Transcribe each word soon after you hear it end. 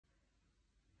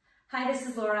Hi, this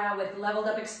is Laura with Leveled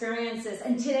Up Experiences,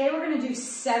 and today we're going to do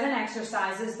 7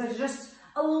 exercises that are just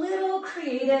a little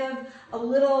creative, a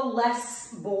little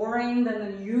less boring than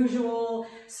the usual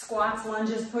squats,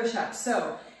 lunges, push-ups.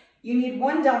 So you need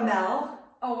 1 dumbbell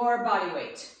or body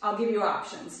weight. I'll give you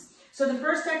options. So the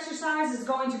first exercise is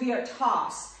going to be a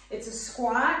toss. It's a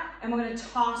squat, and we're going to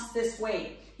toss this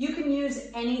weight. You can use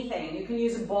anything. You can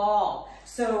use a ball.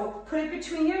 So put it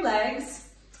between your legs.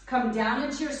 Come down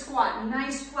into your squat,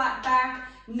 nice flat back,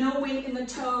 no weight in the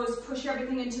toes, push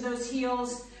everything into those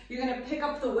heels. You're gonna pick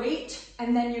up the weight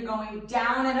and then you're going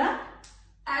down and up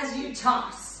as you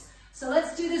toss. So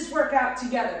let's do this workout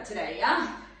together today,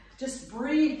 yeah? Just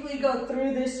briefly go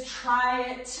through this, try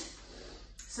it,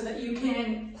 so that you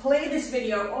can play this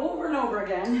video over and over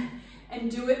again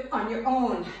and do it on your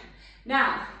own.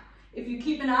 Now, if you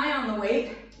keep an eye on the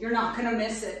weight, you're not gonna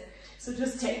miss it. So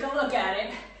just take a look at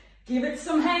it. Give it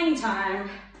some hang time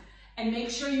and make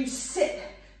sure you sit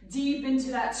deep into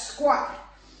that squat.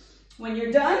 When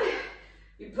you're done,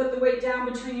 you put the weight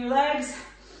down between your legs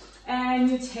and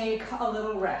you take a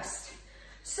little rest.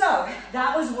 So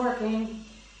that was working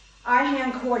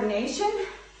eye-hand coordination,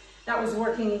 that was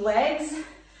working legs,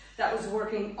 that was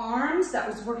working arms, that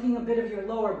was working a bit of your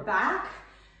lower back.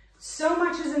 So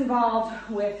much is involved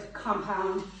with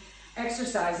compound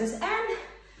exercises, and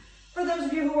for those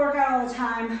of you who work out all the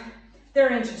time,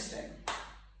 they're interesting.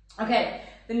 Okay,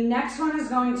 the next one is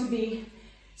going to be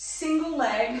single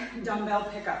leg dumbbell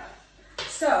pickup.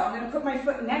 So I'm gonna put my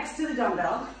foot next to the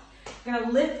dumbbell, I'm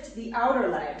gonna lift the outer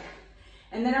leg,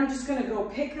 and then I'm just gonna go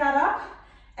pick that up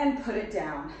and put it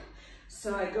down.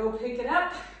 So I go pick it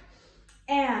up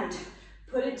and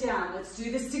put it down. Let's do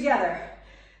this together.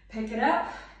 Pick it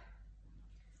up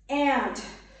and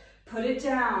put it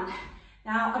down.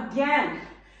 Now again,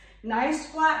 nice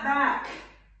flat back,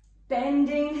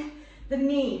 bending the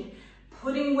knee,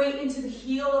 putting weight into the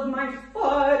heel of my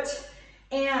foot,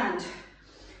 and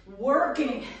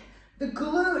working the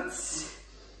glutes.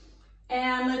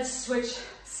 And let's switch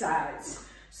sides.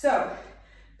 So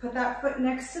put that foot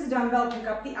next to the dumbbell, pick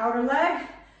up the outer leg,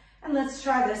 and let's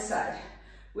try this side.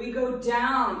 We go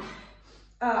down,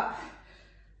 up.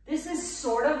 This is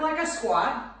sort of like a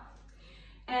squat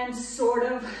and sort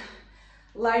of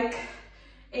like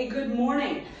a good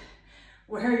morning,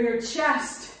 where your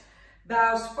chest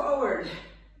bows forward.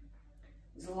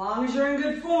 As long as you're in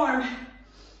good form,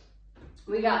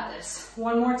 we got this.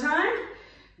 One more time,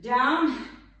 down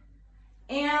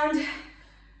and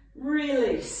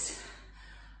release.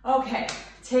 Okay,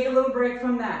 take a little break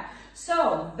from that.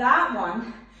 So that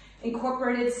one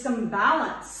incorporated some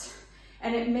balance,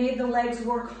 and it made the legs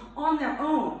work on their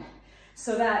own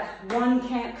so that one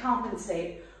can't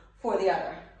compensate for the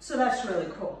other. So that's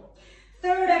really cool.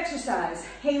 Third exercise,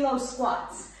 halo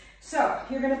squats. So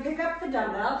you're gonna pick up the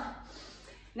dumbbell.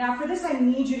 Now for this, I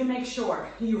need you to make sure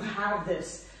you have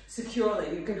this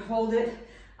securely. You can hold it.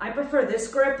 I prefer this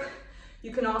grip.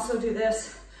 You can also do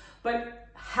this, but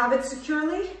have it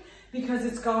securely because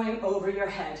it's going over your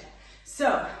head.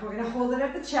 So we're gonna hold it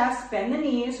at the chest, bend the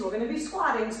knees. We're gonna be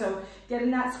squatting, so get in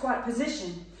that squat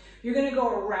position. You're gonna go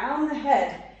around the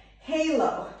head,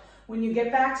 halo. When you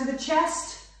get back to the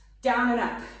chest, down and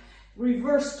up.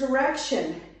 Reverse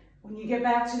direction. When you get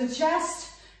back to the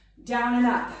chest, down and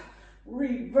up.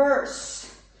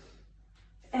 Reverse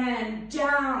and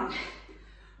down.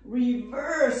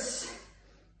 Reverse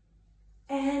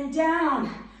and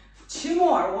down. 2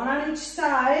 more, 1 on each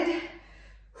side.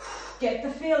 Get the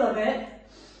feel of it.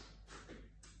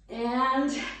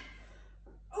 And,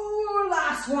 ooh,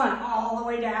 last one, all the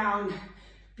way down.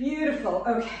 Beautiful,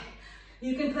 okay.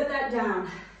 You can put that down.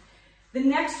 The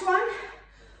next one,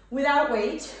 without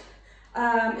weight,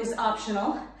 is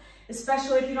optional,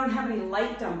 especially if you don't have any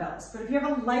light dumbbells. But if you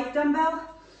have a light dumbbell,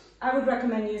 I would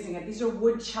recommend using it. These are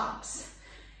wood chops.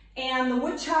 And the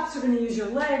wood chops are gonna use your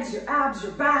legs, your abs,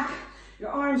 your back, your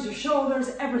arms, your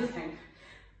shoulders, everything.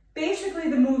 Basically,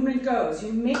 the movement goes,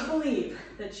 you make believe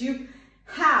that you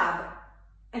have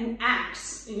an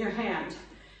axe in your hand,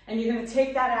 and you're gonna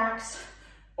take that axe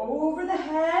over the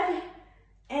head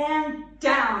and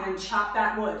down and chop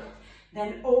that wood.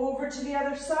 Then over to the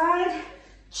other side,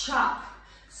 chop.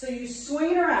 So you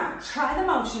swing it around. Try the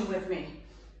motion with me.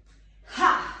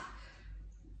 Ha,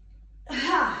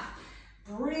 ha.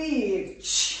 Breathe,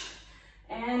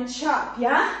 and chop,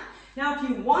 yeah? Now if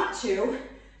you want to,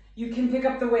 you can pick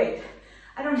up the weight.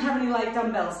 I don't have any light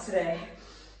dumbbells today,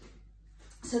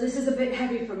 so this is a bit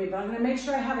heavy for me, but I'm gonna make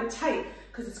sure I have it tight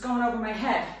because it's going over my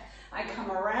head. I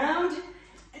come around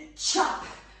and chop.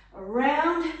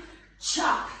 Around,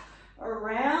 chop,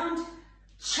 around,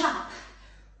 chop.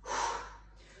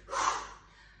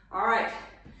 All right,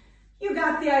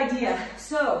 got the idea.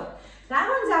 So that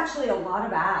one's actually a lot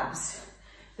of abs.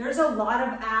 There's a lot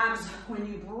of abs when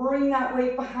you bring that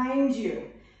weight behind you.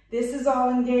 This is all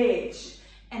engaged.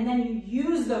 And then you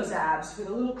use those abs with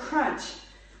a little crunch.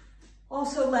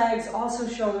 Also legs, also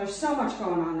shoulders, so much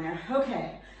going on there.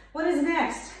 Okay, what is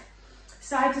next?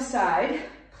 Side to side,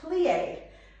 plie.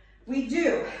 We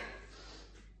do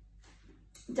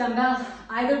dumbbell,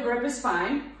 either grip is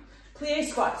fine. Plie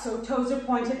squat, so toes are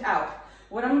pointed out.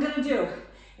 What I'm gonna do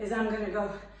is I'm gonna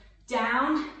go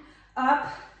down,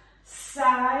 up,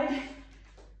 side,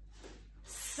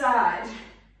 side.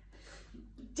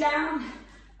 Down,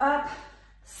 up,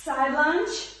 side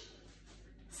lunge,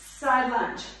 side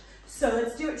lunge. So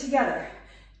let's do it together.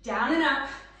 Down and up,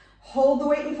 hold the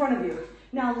weight in front of you.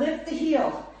 Now lift the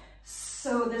heel.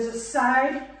 So there's a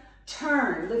side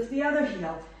turn, lift the other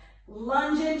heel,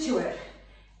 lunge into it,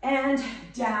 and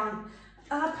down,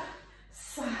 up,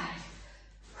 side,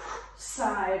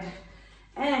 side,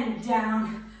 and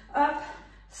down, up,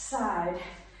 side,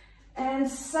 and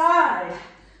side.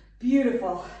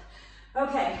 Beautiful.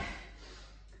 Okay,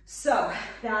 so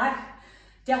that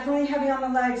definitely heavy on the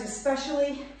legs,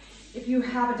 especially if you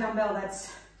have a dumbbell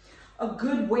that's a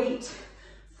good weight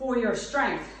for your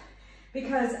strength,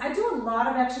 because I do a lot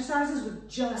of exercises with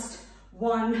just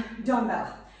one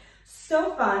dumbbell.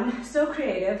 So fun, so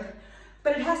creative,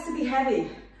 but it has to be heavy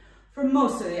for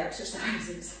most of the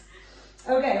exercises.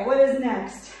 Okay, what is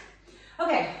next?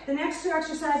 Okay, the next two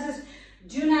exercises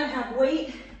do not have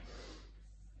weight,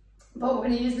 but we're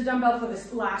gonna use the dumbbell for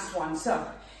this last one. So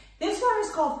this one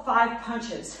is called 5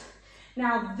 punches.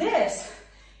 Now this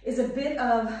is a bit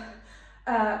of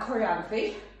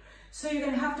choreography. So you're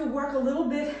gonna have to work a little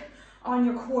bit on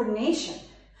your coordination.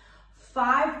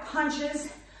 5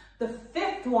 punches, the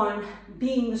 5th one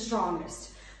being the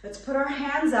strongest. Let's put our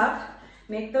hands up,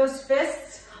 make those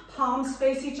fists, palms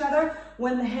face each other.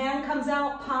 When the hand comes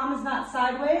out, palm is not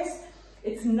sideways,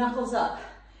 it's knuckles up.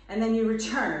 And then you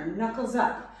return, knuckles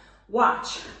up.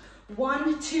 Watch.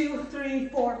 1, 2, 3,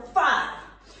 4, 5.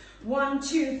 1,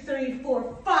 2, 3,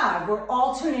 4, 5. We're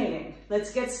alternating.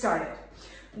 Let's get started.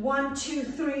 1, 2,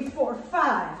 3, 4,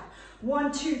 5.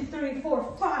 1, 2, 3,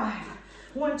 4, 5.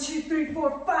 1, 2, 3,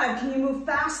 4, 5. Can you move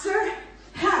faster?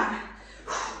 Ha,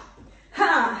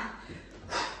 ha,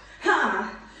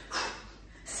 ha.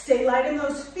 Stay light in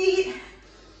those feet.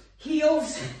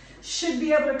 Heels should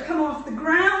be able to come off the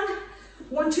ground.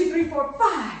 1, 2, 3, 4,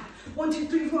 5. 1, 2,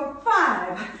 3, 4,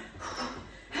 5.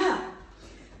 Ha,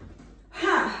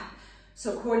 ha.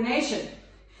 So coordination.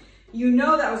 You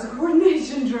know that was a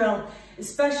coordination drill,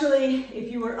 especially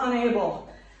if you were unable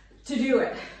to do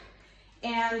it.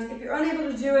 And if you're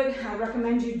unable to do it, I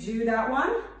recommend you do that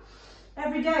one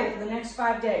every day for the next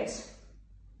 5 days.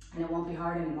 And it won't be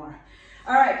hard anymore.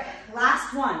 All right,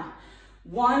 last one.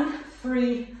 1,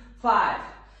 3, 5.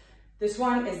 This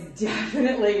one is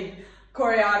definitely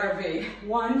choreography.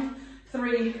 1,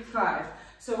 3, 5.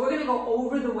 So we're gonna go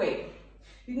over the weight.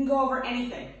 You can go over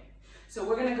anything. So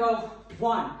we're gonna go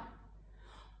 1,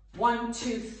 1,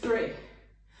 2, 3.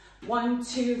 1,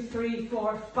 2, 3,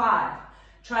 4, 5.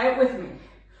 Try it with me.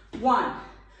 1,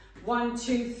 1,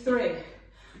 2, 3.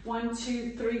 1,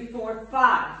 2, 3, 4,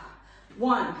 5.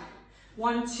 1,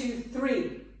 1, 2,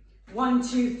 3. 1,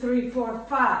 2, 3, 4,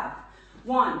 5.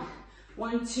 1,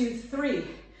 1, 2, 3.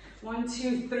 1,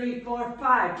 2, 3, 4,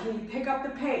 5. Can you pick up the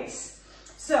pace?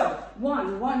 So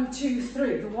 1, 1, 2,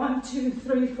 3. 1, 2,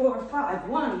 3, 4, 5.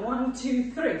 1, 1,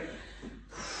 2, 3.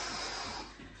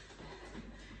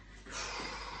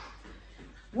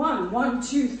 1, 1,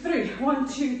 2, 3. 1,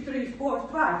 2, 3, 4,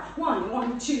 5. 1,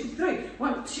 1, 2, 3.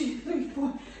 1, 2, 3,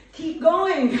 4. Keep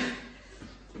going.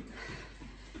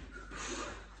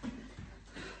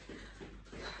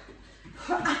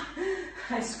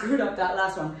 I screwed up that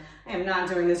last one. I am not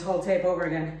doing this whole tape over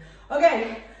again.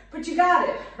 Okay, but you got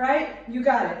it, right? You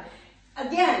got it.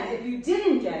 Again, if you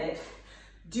didn't get it,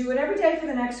 do it every day for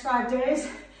the next 5 days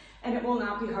and it will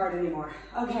not be hard anymore.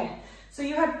 Okay, so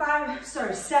you had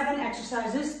 7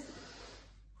 exercises.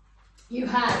 You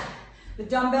had the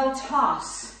dumbbell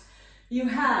toss. You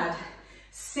had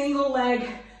single leg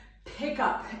pick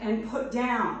up and put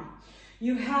down.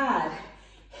 You had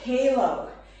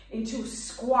halo into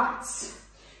squats.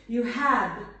 You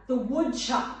had the wood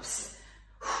chops.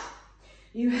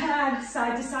 You had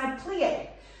side to side plie.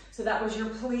 So that was your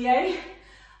plie,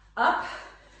 up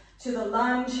to the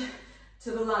lunge,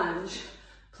 to the lunge.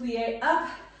 Plie up,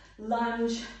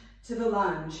 lunge to the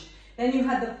lunge. Then you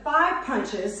had the 5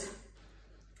 punches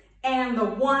and the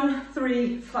 1,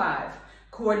 3, 5.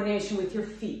 Coordination with your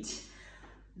feet.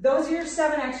 Those are your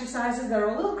 7 exercises that are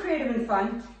a little creative and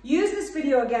fun. Use this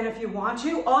video again if you want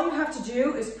to. All you have to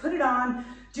do is put it on,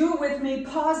 do it with me,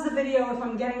 pause the video if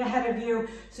I'm getting ahead of you,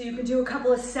 so you can do a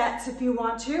couple of sets if you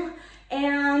want to,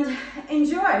 and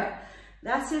enjoy.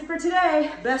 That's it for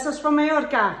today. Besos from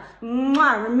Mallorca.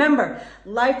 Mwah. Remember,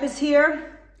 life is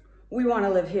here. We want to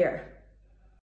live here.